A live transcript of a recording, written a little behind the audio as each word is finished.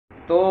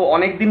তো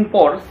অনেকদিন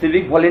পর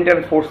সিভিক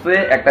ভলেন্টিয়ার ফোর্সে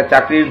একটা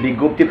চাকরির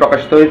বিজ্ঞপ্তি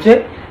প্রকাশিত হয়েছে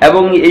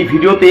এবং এই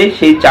ভিডিওতে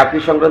সেই চাকরি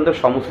সংক্রান্ত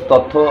সমস্ত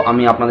তথ্য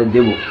আমি আপনাদের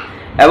দেব।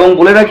 এবং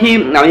বলে রাখি,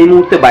 আমি এই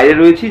মুহূর্তে বাইরে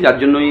রয়েছি, যার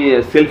জন্যই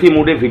সেলফি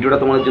মোডে ভিডিওটা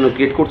তোমাদের জন্য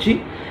ক্রিয়েট করছি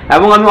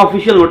এবং আমি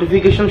অফিসিয়াল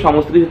নোটিফিকেশন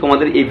সমস্ত কিছু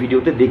তোমাদের এই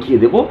ভিডিওতে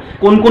দেখিয়ে দেব।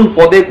 কোন কোন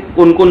পদে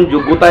কোন কোন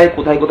যোগ্যতায়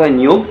কোথায় কোথায়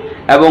নিয়োগ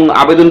এবং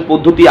আবেদন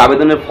পদ্ধতি,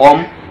 আবেদনের ফর্ম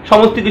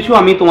সমস্ত কিছু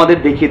আমি তোমাদের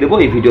দেখিয়ে দেবো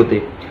এই ভিডিওতে।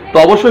 তো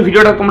অবশ্যই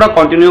ভিডিওটা তোমরা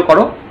কন্টিনিউ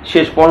করো,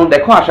 শেষ পর্যন্ত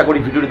দেখো। আশা করি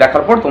ভিডিওটি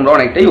দেখার পর তোমরা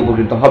অনেকটাই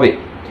উপকৃত হবে।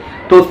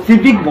 তো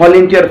সিভিক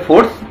ভলেন্টিয়ার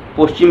ফোর্স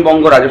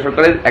পশ্চিমবঙ্গ রাজ্য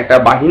সরকারের একটা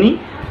বাহিনী,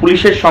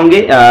 পুলিশের সঙ্গে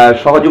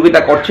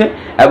সহযোগিতা করছে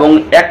এবং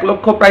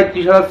 1,00,000 প্রায়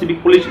 30,000 সিভিক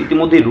পুলিশ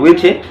ইতিমধ্যেই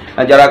রয়েছে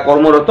যারা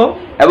কর্মরত,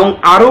 এবং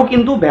আরও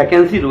কিন্তু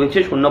ভ্যাকেন্সি রয়েছে,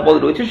 শূন্যপদ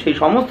রয়েছে। সেই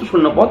সমস্ত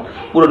শূন্যপদ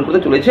পূরণ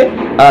করতে চলেছে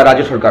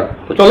রাজ্য সরকার।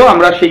 তো চলো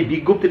আমরা সেই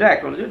বিজ্ঞপ্তিটা এক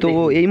নজরে। তো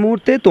এই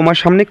মুহূর্তে তোমার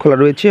সামনে খোলা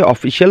রয়েছে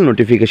অফিসিয়াল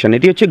নোটিফিকেশন।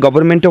 এটি হচ্ছে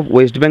government of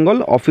West Bengal,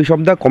 office of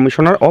the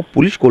commissioner of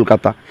police,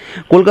 Kolkata.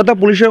 Kolkata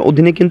পুলিশের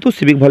অধীনে কিন্তু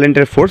সিভিক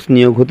ভলেন্টিয়ার ফোর্স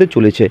নিয়োগ হতে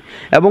চলেছে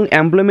এবং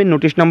এমপ্লয়মেন্ট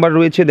নোটিশ নাম্বার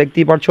রয়েছে,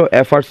 দেখতেই পাচ্ছ,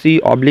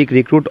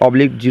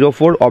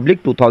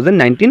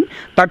 FRC/recruit/04/2019।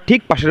 তার ঠিক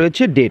পাশে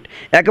রয়েছে ডেট,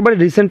 একেবারে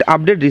recent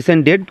update,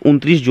 recent date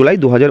 29 July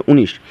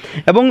 2019।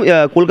 এবং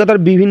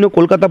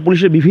কলকাতা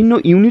পুলিশের বিভিন্ন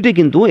ইউনিটে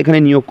কিন্তু এখানে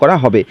নিয়োগ করা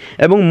হবে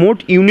এবং মোট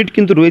ইউনিট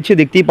কিন্তু রয়েছে,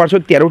 দেখতেই পাচ্ছ,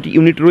 13টি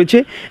ইউনিট রয়েছে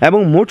এবং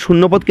মোট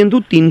শূন্যপদ কিন্তু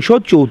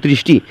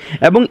 334টি।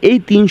 এবং এই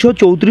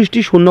 334টি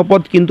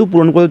শূন্যপদ কিন্তু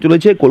পূরণ করতে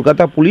চলেছে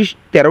কলকাতা পুলিশ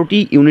 13টি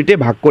ইউনিটে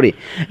ভাগ করে।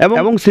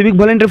 এবং সিভিক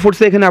ভলেন্টিয়ার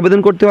ফোর্সে এখানে আবেদন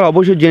করতে হলে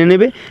অবশ্যই জেনে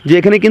নেবে যে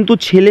এখানে কিন্তু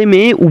ছেলে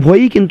মেয়ে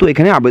উভয়ই কিন্তু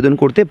এখানে আবেদন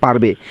করতে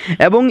পারবে।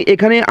 এবং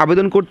এখানে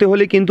আবেদন করতে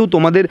হলে কিন্তু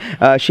তোমাদের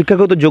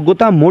শিক্ষাগত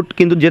যোগ্যতা মোট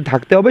কিন্তু যে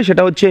থাকতে হবে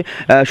সেটা হচ্ছে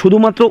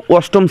শুধুমাত্র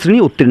 8ম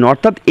শ্রেণী উত্তীর্ণ,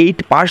 অর্থাৎ 8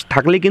 পাস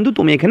থাকলে কিন্তু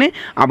তুমি এখানে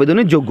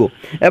আবেদনের যোগ্য।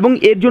 এবং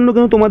এর জন্য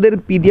কিন্তু তোমাদের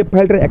PDF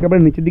ফাইলটা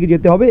একেবারে নিচের দিকে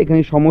যেতে হবে, এখানে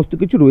সমস্ত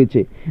কিছু রয়েছে,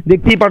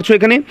 দেখতেই পারছো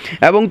এখানে।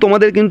 এবং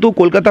তোমাদের কিন্তু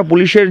কলকাতা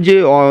পুলিশের যে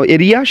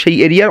এরিয়া, সেই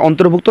এরিয়ার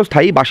অন্তর্ভুক্ত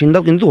স্থায়ী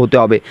বাসিন্দাও কিন্তু হতে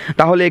হবে,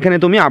 তাহলে এখানে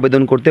তুমি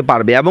আবেদন করতে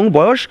পারবে। এবং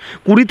বয়স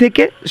 20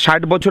 থেকে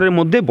 60 বছরের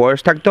মধ্যে বয়স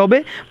থাকতে হবে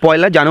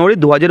 1 জানুয়ারি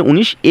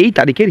 2019 এই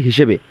তারিখের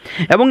হিসেবে।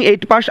 এবং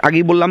 8 পাস,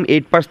 আগেই বললাম,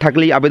 8 পাস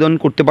থাকলেই আবেদন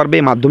করতে পারবে,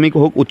 মাধ্যমিক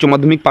হোক উচ্চ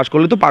মাধ্যমিক পাস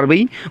করলে তো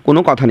পারবেই,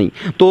 কোনো কথা নেই।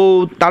 তো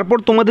তারপর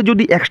তোমাদের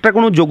যদি এক্সট্রা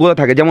কোনো যোগ্যতা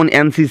থাকে, যেমন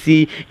NCC,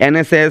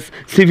 NSS,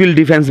 civil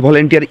defence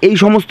volunteer, এই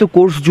সমস্ত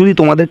কোর্স যদি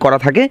তোমাদের করা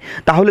থাকে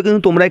তাহলে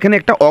কিন্তু তোমরা এখানে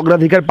একটা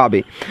অগ্রাধিকার পাবে।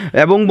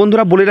 এবং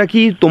বন্ধুরা বলে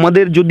রাখি,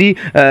 তোমাদের যদি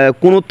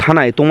কোনো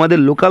থানায়, তোমাদের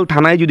লোকাল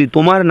থানায় যদি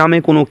তোমার নামে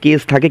কোনো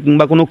কেস থাকে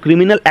কিংবা কোনো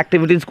ক্রিমিনাল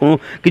অ্যাক্টিভিটিস কোনো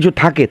কিছু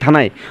থাকে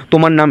থানায়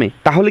তোমার নামে,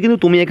 তাহলে কিন্তু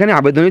তুমি এখানে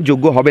আবেদনের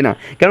যোগ্য হবে না।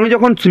 কারণ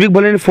যখন সিভিক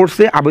ভলেন্টিয়ার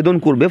ফোর্সে আবেদন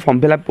করবে, ফর্ম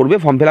ফিল আপ করবে,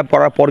 ফর্ম ফিল আপ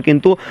করার পর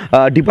কিন্তু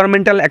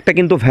ডিপার্টমেন্টাল একটা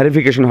কিন্তু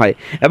ভেরিফিকেশন হয়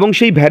এবং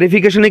সেই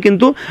ভেরিফিকেশনে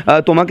কিন্তু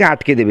তোমাকে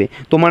আটকে দেবে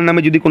তোমার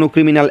নামে যদি কোনো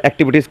ক্রিমিনাল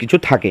অ্যাক্টিভিটিস কিছু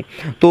থাকে।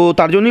 তো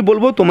তার জন্যই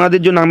বলবো, তোমাদের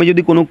নামে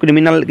যদি কোনো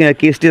ক্রিমিনাল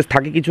কেস টেস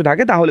থাকে, কিছু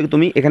থাকে, তাহলে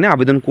তুমি এখানে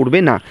আবেদন করবে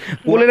না।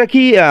 বলে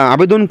রাখি,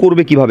 আবেদন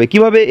করবে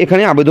কিভাবে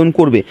এখানে আবেদন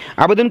করবে।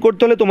 আবেদন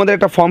করতে হলে তোমাদের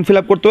একটা ফর্ম ফিল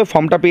আপ করতে হবে।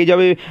 ফর্মটা পেয়ে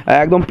যাবে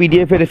একদম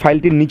PDF এর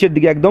ফাইলটির নিচের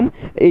দিকে, একদম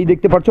এই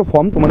দেখতে পাচ্ছ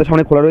ফর্ম তোমাদের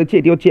সামনে খোলা রয়েছে,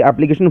 এটি হচ্ছে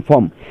অ্যাপ্লিকেশন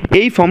ফর্ম।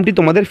 এই ফর্মটি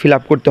তোমাদের ফিল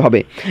আপ করতে হবে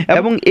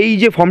এবং এই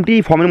যে ফর্মটি,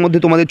 ফর্মের মধ্যে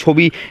তোমাদের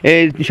ছবি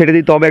সেটা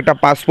দিতে হবে, একটা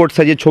পাসপোর্ট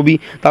সাইজের ছবি,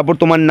 তারপর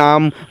তোমার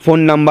নাম, ফোন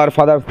নাম্বার,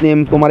 ফাদার্স নেম,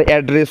 তোমার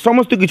অ্যাড্রেস,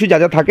 সমস্ত কিছু যা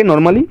যা থাকে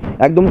নর্মালি,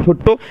 একদম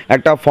ছোট্ট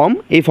একটা ফর্ম।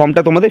 এই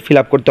ফর্মটা তোমাদের ফিল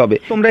আপ করতে হবে।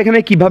 তোমরা এখানে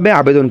কিভাবে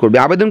আবেদন করবে,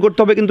 আবেদন করতে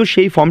হবে কিন্তু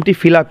সেই ফর্মটি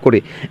ফিল আপ করে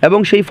এবং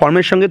সেই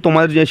ফর্মের সঙ্গে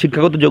তোমার যে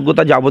শিক্ষাগত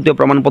যোগ্যতা যাবতীয়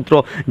প্রমাণপত্র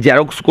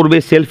জেরক্স করবে,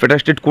 সেলফ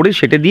অ্যাটাস্টেড করে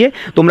সেটা দিয়ে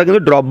তোমরা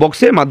কিন্তু ড্রপ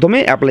বক্সের মাধ্যমে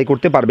অ্যাপ্লাই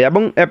করতে পারবে।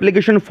 এবং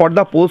application for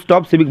the post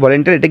of civic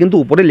volunteer, এটা কিন্তু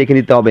উপরে লিখে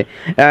দিতে হবে,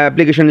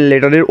 অ্যাপ্লিকেশন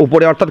লেটারের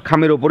উপরে, অর্থাৎ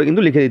খামের উপরে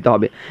কিন্তু লিখে দিতে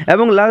হবে।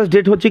 এবং লাস্ট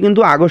ডেট হচ্ছে কিন্তু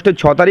আগস্টের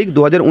 6 তারিখ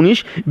 2019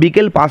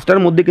 বিকেল 5টার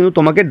মধ্যে কিন্তু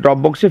তোমাকে ড্রপ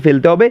বক্সে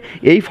ফেলতে হবে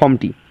এই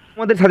ফর্মটি।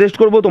 তোমাদের সাজেস্ট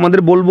করবো,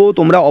 তোমাদের বলবো,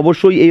 তোমরা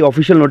অবশ্যই এই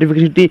অফিসিয়াল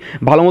নোটিফিকেশনটি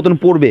ভালো মতন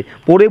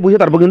পড়ে বুঝে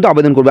তারপর কিন্তু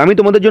আবেদন করবে। আমি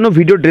তোমাদের জন্য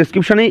ভিডিও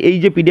ডেসক্রিপশনে এই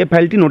যে PDF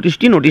ফাইলটি,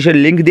 নোটিশের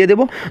লিঙ্ক দিয়ে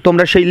দেবো,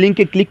 তোমরা সেই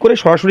লিঙ্কে ক্লিক করে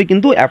সরাসরি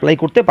কিন্তু অ্যাপ্লাই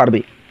করতে পারবে।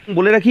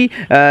 বলে রাখি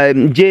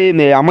যে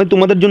আমি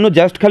তোমাদের জন্য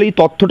জাস্ট খালি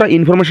তথ্যটা,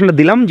 ইনফরমেশনটা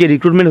দিলাম যে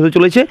রিক্রুটমেন্ট হতে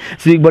চলেছে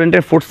সিভিক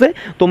ভলেন্টিয়ার ফোর্সে।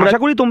 তোমরা আশা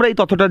করি তোমরা এই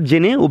তথ্যটা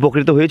জেনে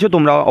উপকৃত হয়েছো।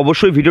 তোমরা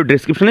অবশ্যই ভিডিও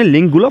ডেসক্রিপশনে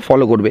লিঙ্কগুলো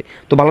ফলো করবে।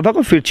 তো ভালো থাকো,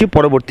 ফিরছি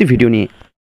পরবর্তী ভিডিও নিয়ে।